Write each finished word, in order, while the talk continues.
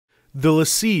The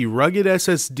LaCie Rugged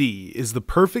SSD is the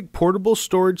perfect portable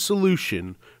storage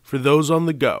solution for those on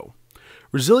the go.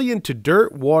 Resilient to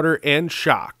dirt, water, and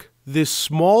shock, this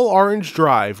small orange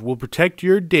drive will protect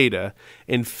your data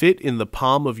and fit in the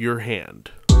palm of your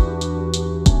hand.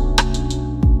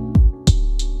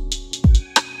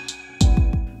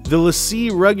 The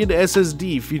LaCie Rugged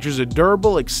SSD features a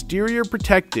durable exterior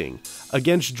protecting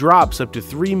against drops up to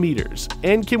 3 meters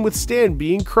and can withstand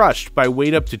being crushed by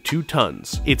weight up to 2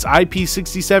 tons. It's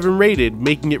IP67 rated,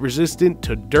 making it resistant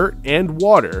to dirt and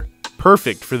water,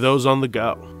 perfect for those on the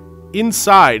go.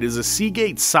 Inside is a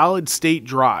Seagate Solid State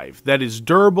Drive that is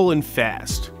durable and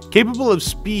fast, capable of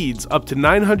speeds up to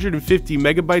 950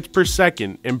 megabytes per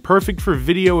second and perfect for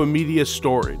video and media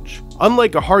storage.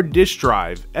 Unlike a hard disk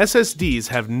drive, SSDs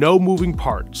have no moving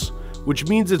parts, which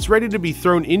means it's ready to be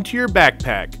thrown into your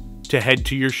backpack to head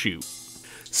to your shoot.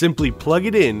 Simply plug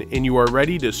it in and you are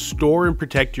ready to store and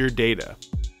protect your data.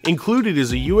 Included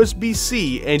is a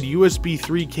USB-C and USB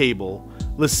 3 cable,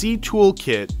 LaCie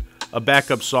Toolkit, a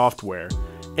backup software,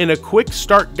 and a quick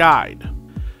start guide.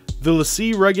 The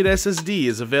LaCie Rugged SSD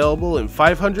is available in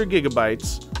 500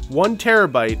 gigabytes, 1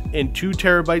 terabyte, and 2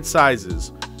 terabyte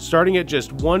sizes, starting at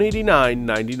just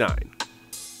 $189.99.